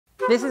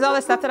This is all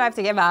the stuff that I have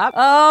to give up?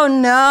 Oh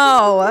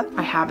no.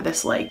 I have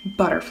this like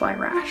butterfly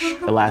rash.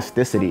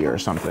 Elasticity or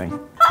something.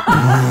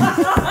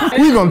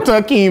 We gonna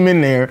tuck him in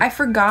there. I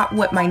forgot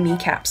what my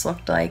kneecaps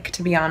looked like,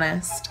 to be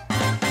honest.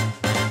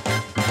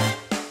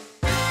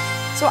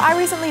 So I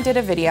recently did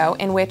a video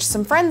in which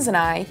some friends and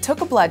I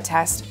took a blood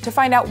test to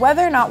find out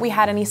whether or not we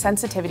had any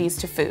sensitivities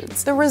to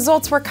foods. The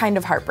results were kind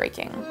of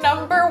heartbreaking.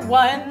 Number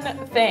one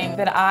thing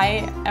that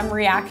I am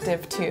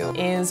reactive to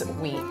is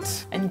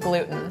wheat and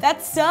gluten.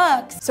 That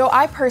sucks. So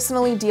I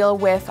personally deal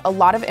with a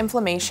lot of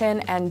inflammation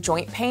and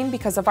joint pain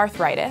because of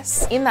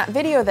arthritis. In that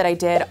video that I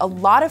did, a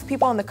lot of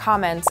people in the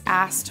comments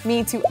asked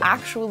me to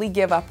actually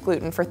give up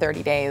gluten for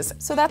 30 days.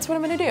 So that's what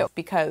I'm gonna do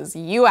because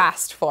you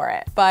asked for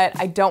it. But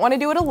I don't wanna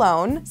do it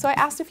alone, so I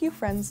asked a few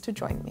friends to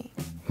join me.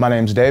 My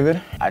name's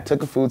David. I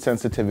took a food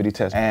sensitivity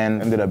test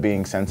and ended up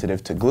being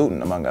sensitive to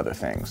gluten, among other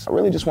things. I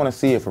really just want to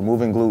see if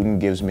removing gluten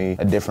gives me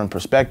a different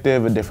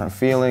perspective, a different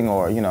feeling,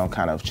 or, you know,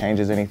 kind of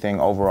changes anything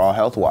overall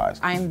health-wise.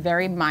 I'm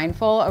very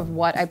mindful of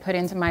what I put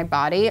into my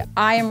body.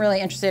 I am really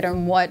interested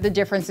in what the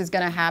difference is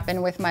going to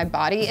happen with my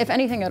body, if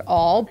anything at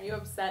all. Are you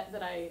upset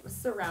that I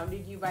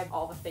surrounded you by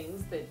all the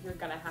things that you're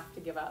gonna have to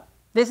give up?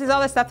 This is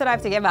all the stuff that I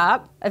have to give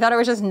up? I thought it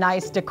was just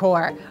nice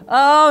decor.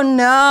 Oh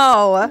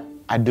no.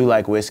 I do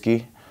like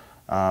whiskey.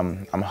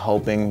 I'm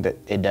hoping that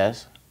it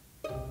does.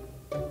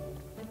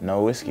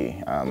 No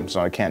whiskey, so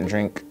I can't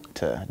drink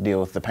to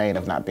deal with the pain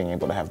of not being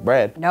able to have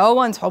bread. No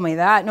one told me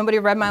that. Nobody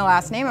read my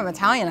last name. I'm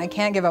Italian. I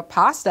can't give up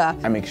pasta.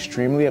 I'm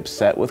extremely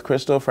upset with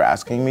Crystal for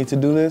asking me to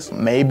do this.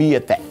 Maybe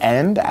at the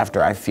end,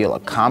 after I feel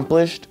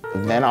accomplished,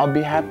 then I'll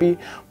be happy.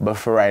 But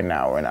for right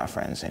now, we're not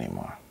friends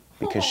anymore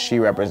because she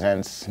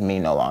represents me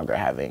no longer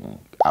having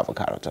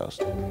avocado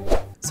toast.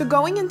 So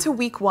going into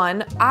week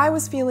one, I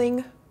was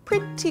feeling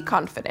pretty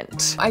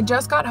confident. I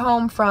just got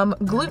home from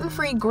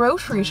gluten-free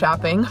grocery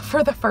shopping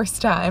for the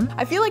first time.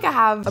 I feel like I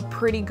have a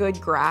pretty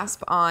good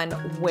grasp on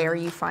where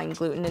you find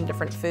gluten in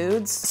different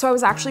foods. So I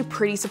was actually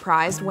pretty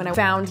surprised when I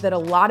found that a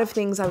lot of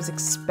things I was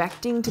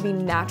expecting to be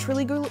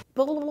naturally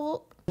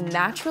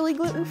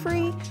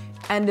gluten-free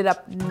ended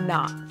up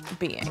not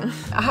being.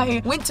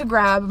 I went to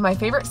grab my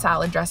favorite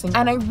salad dressing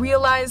and I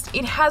realized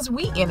it has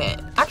wheat in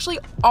it. Actually,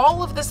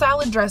 all of the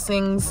salad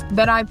dressings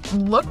that I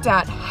looked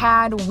at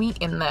had wheat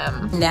in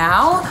them.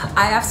 Now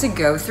I have to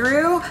go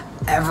through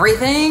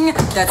everything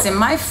that's in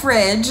my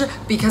fridge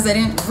because I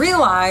didn't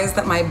realize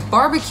that my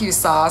barbecue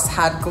sauce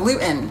had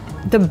gluten.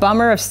 The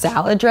bummer of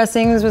salad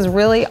dressings was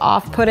really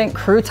off-putting.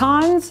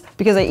 Croutons,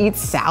 because I eat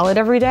salad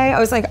every day, I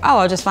was like, oh,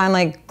 I'll just find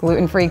like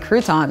gluten-free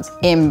croutons.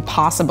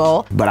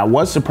 Impossible. But I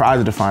was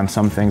surprised to find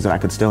some things that I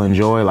could still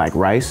enjoy, like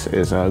rice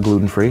is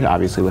gluten-free,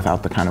 obviously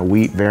without the kind of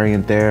wheat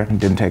variant there.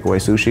 Didn't take away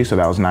sushi, so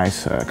that was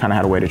nice. Kind of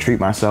had a way to treat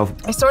myself.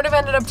 I sort of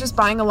ended up just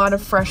buying a lot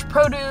of fresh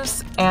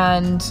produce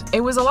and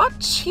it was a lot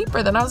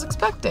cheaper than I was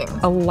expecting.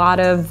 A lot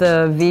of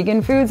the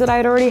vegan foods that I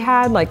had already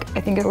had, like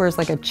I think it was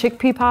like a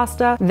chickpea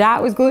pasta, that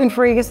was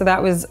gluten-free, so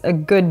that was a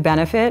good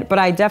benefit, but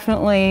I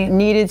definitely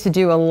needed to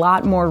do a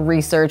lot more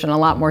research and a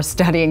lot more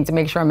studying to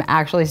make sure I'm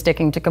actually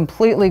sticking to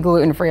completely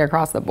gluten-free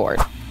across the board.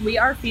 We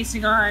are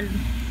feasting on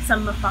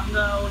some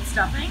mofongo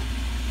stuffing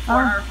for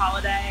our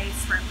holiday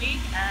sprint week,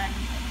 and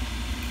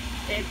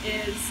it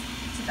is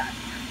to die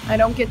for. I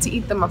don't get to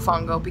eat the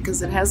mofongo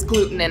because it has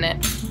gluten in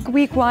it.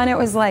 Week one, it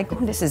was like,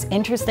 oh, this is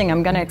interesting,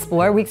 I'm gonna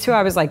explore. Week two,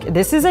 I was like,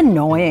 this is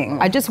annoying.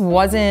 I just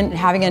wasn't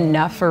having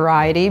enough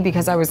variety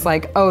because I was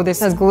like, oh, this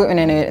has gluten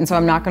in it, and so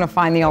I'm not gonna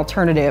find the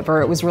alternative,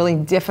 or it was really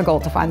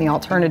difficult to find the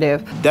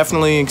alternative.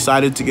 Definitely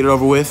excited to get it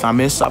over with. I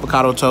miss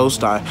avocado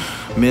toast, I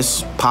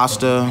miss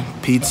pasta,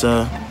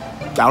 pizza.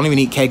 I don't even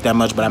eat cake that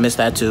much, but I miss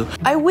that too.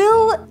 I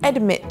will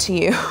admit to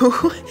you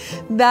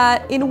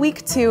that in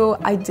week two,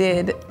 I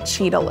did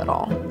cheat a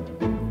little.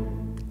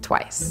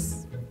 Twice.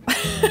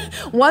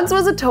 Once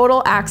was a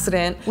total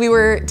accident. We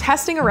were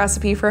testing a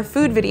recipe for a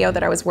food video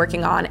that I was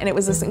working on, and it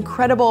was this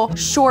incredible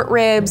short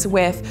ribs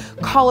with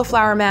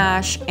cauliflower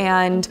mash,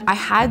 and I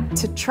had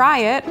to try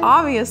it,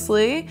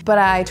 obviously, but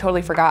I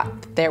totally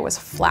forgot that there was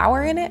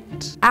flour in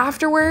it.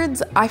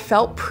 Afterwards, I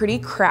felt pretty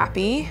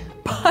crappy,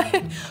 but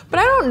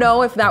I don't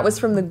know if that was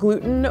from the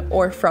gluten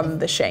or from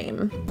the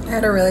shame. I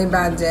had a really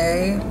bad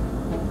day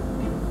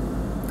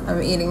of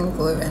eating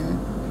gluten,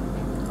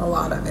 a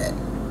lot of it.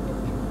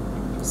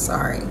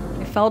 Sorry.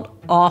 I felt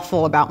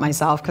awful about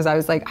myself because I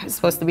was like, I was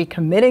supposed to be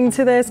committing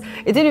to this.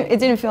 It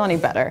didn't feel any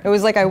better. It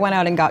was like I went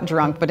out and got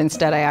drunk, but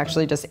instead I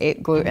actually just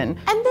ate gluten.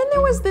 And then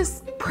there was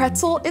this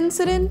pretzel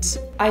incident.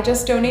 I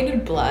just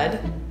donated blood,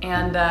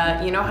 and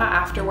you know how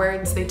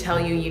afterwards they tell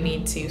you you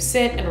need to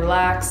sit and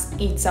relax,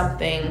 eat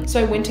something.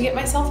 So I went to get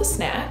myself a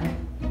snack.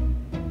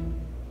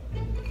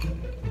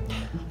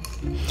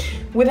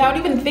 Without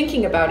even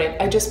thinking about it,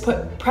 I just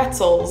put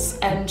pretzels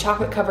and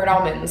chocolate-covered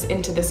almonds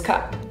into this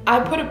cup. I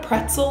put a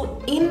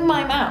pretzel in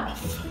my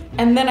mouth,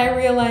 and then I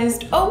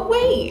realized, oh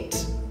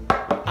wait,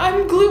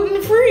 I'm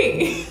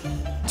gluten-free.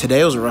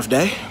 Today was a rough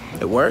day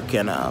at work,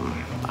 and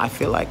I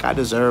feel like I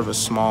deserve a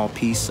small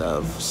piece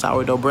of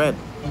sourdough bread.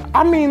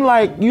 I mean,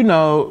 like, you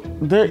know,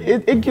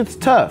 it gets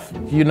tough,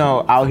 you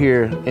know, out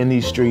here in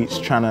these streets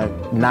trying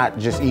to not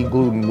just eat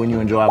gluten when you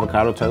enjoy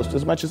avocado toast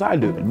as much as I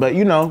do. But,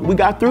 you know, we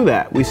got through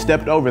that. We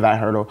stepped over that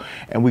hurdle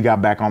and we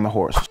got back on the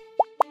horse.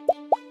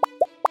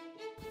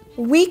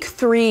 Week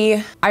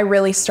 3, I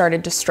really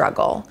started to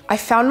struggle. I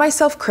found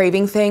myself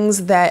craving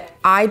things that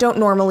I don't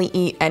normally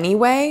eat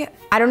anyway.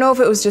 I don't know if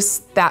it was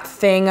just that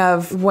thing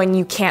of when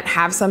you can't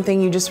have something,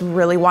 you just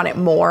really want it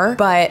more,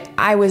 but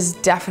I was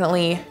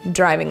definitely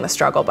driving the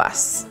struggle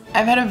bus.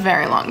 I've had a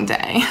very long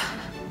day,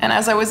 and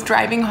as I was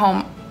driving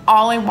home,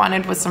 all I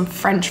wanted was some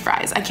French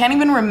fries. I can't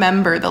even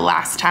remember the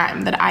last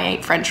time that I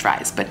ate French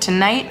fries, but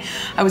tonight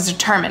I was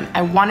determined.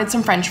 I wanted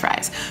some French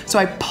fries. So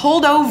I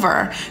pulled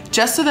over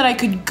just so that I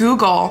could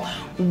Google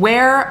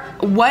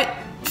what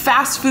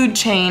fast food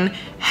chain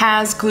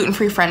has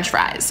gluten-free French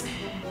fries.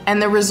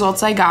 And the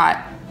results I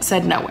got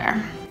said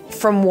nowhere.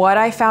 From what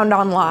I found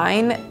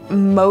online,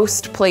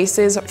 most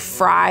places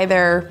fry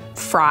their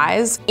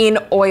fries in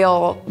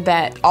oil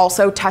that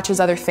also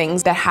touches other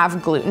things that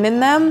have gluten in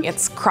them.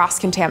 It's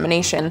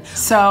cross-contamination.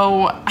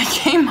 So I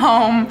came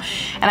home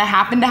and I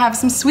happened to have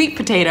some sweet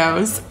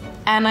potatoes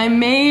and I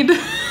made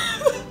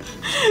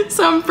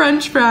some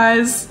French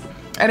fries.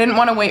 I didn't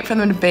want to wait for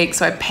them to bake,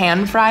 so I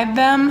pan-fried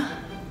them.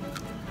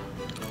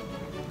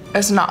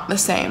 It's not the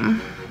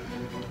same.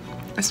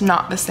 It's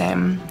not the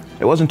same.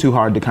 It wasn't too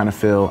hard to kind of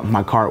fill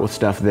my cart with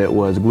stuff that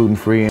was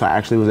gluten-free. So I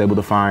actually was able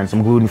to find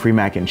some gluten-free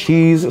mac and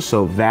cheese,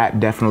 so that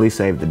definitely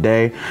saved the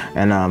day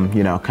and,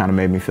 you know, kind of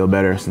made me feel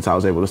better since I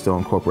was able to still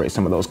incorporate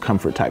some of those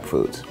comfort type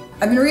foods.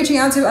 I've been reaching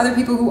out to other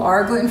people who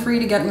are gluten-free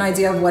to get an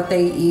idea of what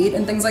they eat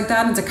and things like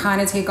that, and to kind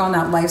of take on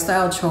that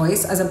lifestyle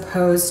choice as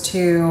opposed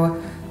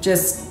to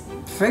just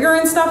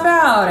figuring stuff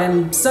out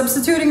and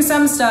substituting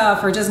some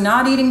stuff or just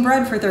not eating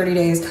bread for 30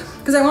 days.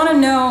 Because I want to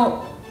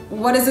know,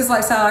 what does this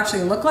lifestyle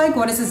actually look like?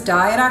 What does this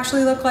diet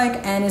actually look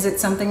like? And is it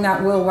something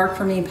that will work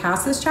for me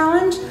past this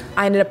challenge?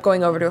 I ended up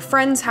going over to a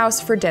friend's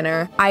house for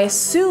dinner. I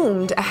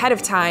assumed ahead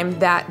of time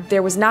that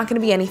there was not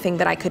gonna be anything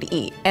that I could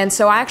eat. And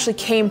so I actually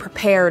came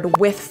prepared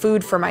with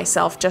food for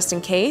myself just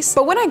in case.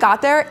 But when I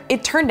got there,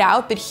 it turned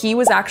out that he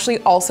was actually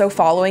also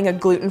following a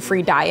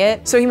gluten-free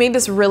diet. So he made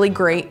this really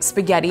great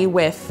spaghetti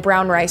with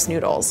brown rice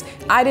noodles.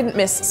 I didn't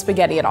miss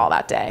spaghetti at all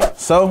that day.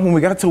 So when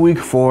we got to week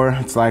 4,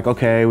 it's like,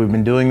 okay, we've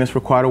been doing this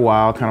for quite a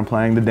while, kind of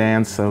playing the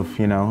dance of,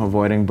 you know,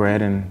 avoiding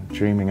bread and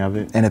dreaming of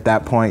it. And at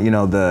that point, you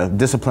know, the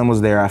discipline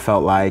was there, I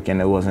felt like, and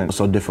it wasn't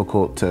so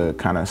difficult to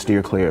kind of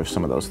steer clear of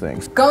some of those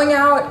things. Going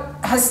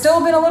out has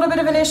still been a little bit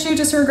of an issue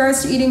just in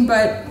regards to eating,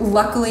 but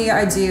luckily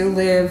I do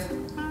live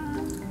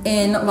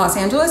in Los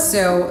Angeles,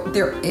 so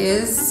there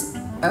is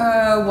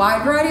a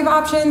wide variety of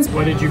options.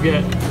 What did you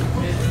get?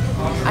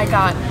 I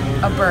got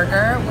a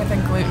burger with a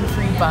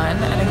gluten-free bun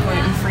and a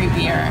gluten-free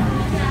beer.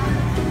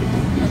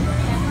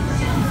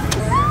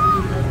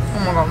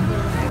 Oh my God.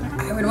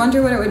 I would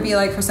wonder what it would be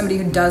like for somebody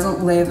who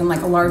doesn't live in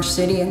like a large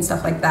city and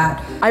stuff like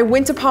that. I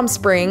went to Palm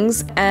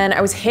Springs and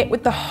I was hit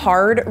with the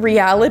hard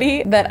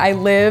reality that I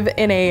live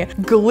in a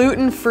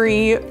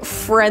gluten-free,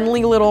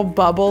 friendly little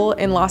bubble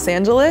in Los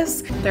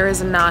Angeles. There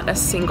is not a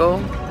single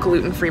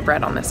gluten-free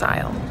bread on this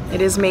aisle.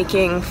 It is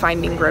making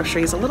finding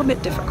groceries a little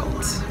bit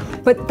difficult.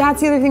 But that's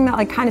the other thing that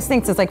like kind of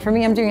stinks. It's like for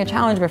me, I'm doing a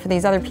challenge, but for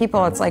these other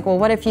people, it's like, well,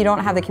 what if you don't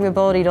have the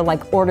capability to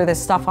like order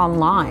this stuff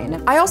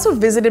online? I also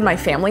visited my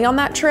family on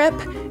that trip,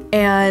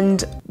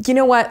 and you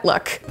know what?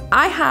 Look,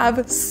 I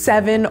have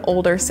 7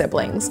 older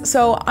siblings,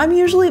 so I'm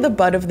usually the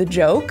butt of the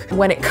joke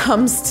when it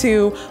comes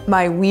to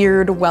my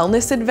weird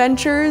wellness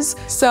adventures.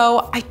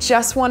 So I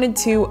just wanted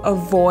to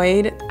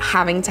avoid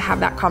having to have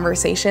that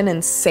conversation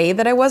and say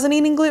that I wasn't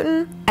eating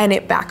gluten, and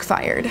it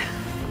backfired.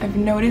 I've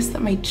noticed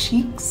that my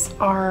cheeks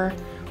are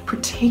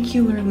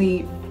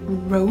particularly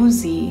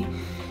rosy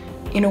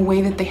in a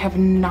way that they have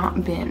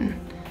not been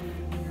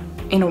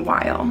in a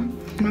while.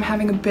 And I'm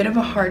having a bit of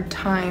a hard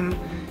time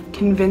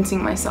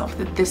convincing myself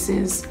that this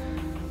is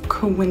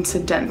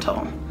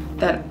coincidental,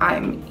 that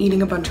I'm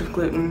eating a bunch of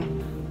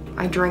gluten,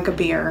 I drink a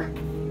beer,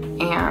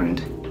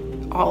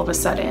 and all of a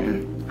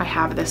sudden I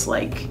have this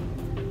like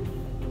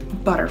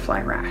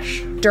butterfly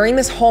rash. During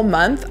this whole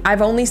month,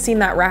 I've only seen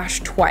that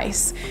rash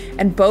twice,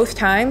 and both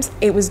times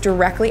it was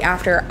directly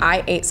after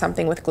I ate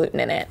something with gluten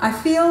in it. I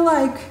feel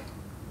like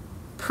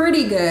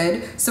pretty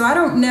good, so I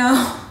don't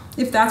know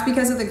if that's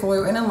because of the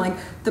gluten and like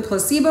the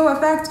placebo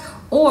effect,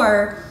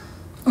 or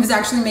if it's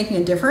actually making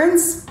a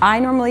difference. I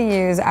normally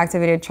use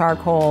activated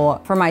charcoal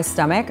for my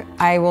stomach.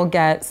 I will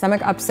get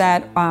stomach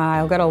upset,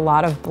 I'll get a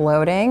lot of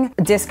bloating,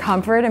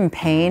 discomfort and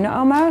pain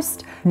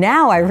almost.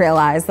 Now I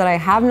realize that I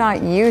have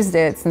not used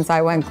it since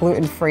I went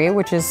gluten-free,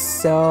 which is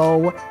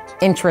so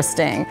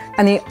interesting.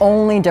 And the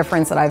only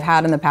difference that I've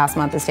had in the past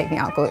month is taking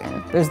out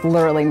gluten. There's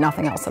literally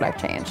nothing else that I've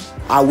changed.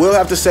 I will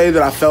have to say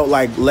that I felt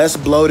like less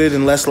bloated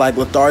and less like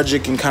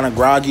lethargic and kind of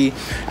groggy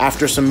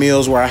after some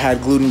meals where I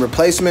had gluten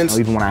replacements.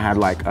 Even when I had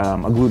like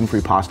a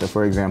gluten-free pasta,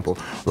 for example,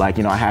 like,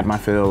 you know, I had my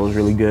fill, it was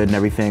really good and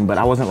everything, but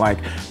I wasn't like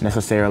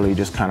necessarily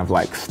just kind of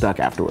like stuck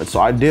afterwards. So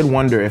I did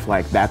wonder if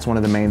like that's one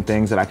of the main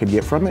things that I could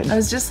get from it. I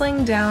was just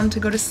laying down to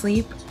go to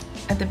sleep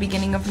at the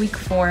beginning of week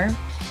 4,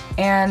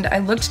 and I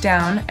looked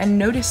down and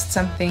noticed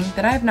something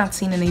that I have not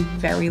seen in a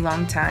very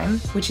long time,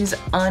 which is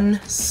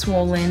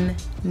unswollen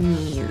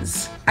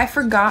knees. I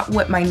forgot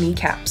what my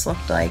kneecaps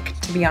looked like,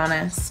 to be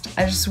honest.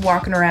 I was just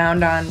walking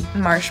around on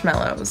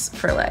marshmallows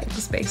for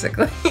legs,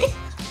 basically.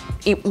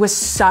 It was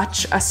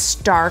such a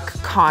stark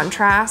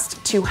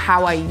contrast to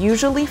how I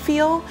usually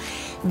feel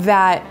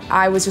that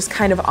I was just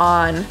kind of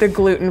on the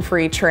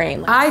gluten-free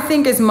train. I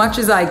think as much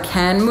as I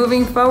can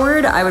moving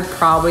forward, I would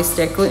probably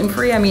stick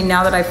gluten-free. I mean,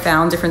 now that I've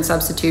found different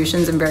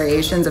substitutions and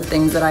variations of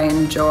things that I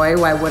enjoy,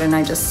 why wouldn't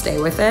I just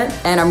stay with it?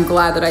 And I'm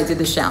glad that I did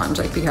this challenge,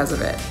 like, because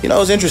of it. You know,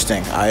 it's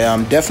interesting.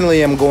 I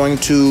definitely am going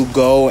to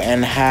go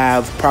and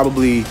have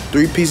probably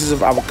 3 pieces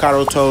of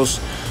avocado toast.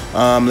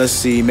 Let's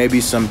see,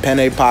 maybe some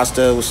penne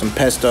pasta with some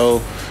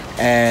pesto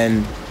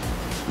and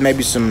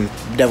maybe some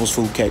devil's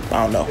food cake,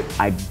 I don't know.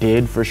 I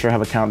did for sure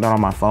have a countdown on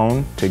my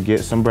phone to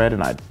get some bread,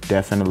 and I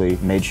definitely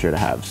made sure to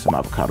have some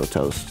avocado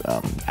toast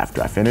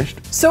after I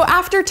finished. So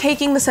after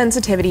taking the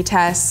sensitivity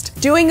test,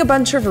 doing a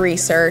bunch of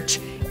research,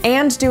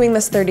 and doing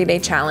this 30-day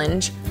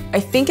challenge, I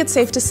think it's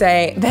safe to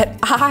say that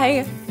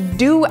I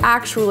do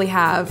actually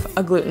have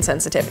a gluten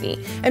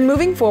sensitivity. And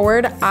moving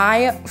forward,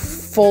 I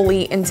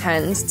fully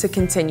intend to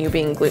continue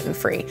being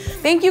gluten-free.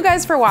 Thank you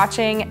guys for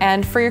watching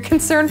and for your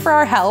concern for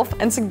our health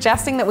and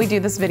suggesting that we do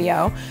this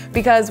video,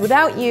 because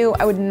without you,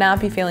 I would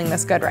not be feeling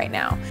this good right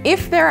now.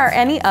 If there are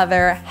any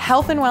other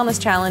health and wellness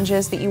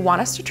challenges that you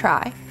want us to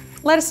try,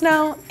 let us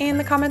know in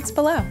the comments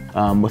below.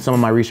 With some of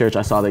my research,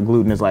 I saw that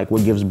gluten is like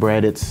what gives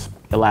bread its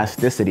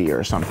elasticity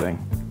or something.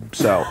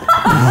 So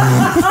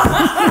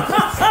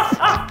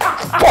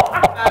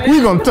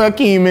we gonna tuck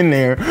him in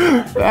there.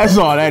 That's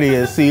all that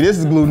is. See, this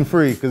is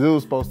gluten-free because it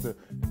was supposed to.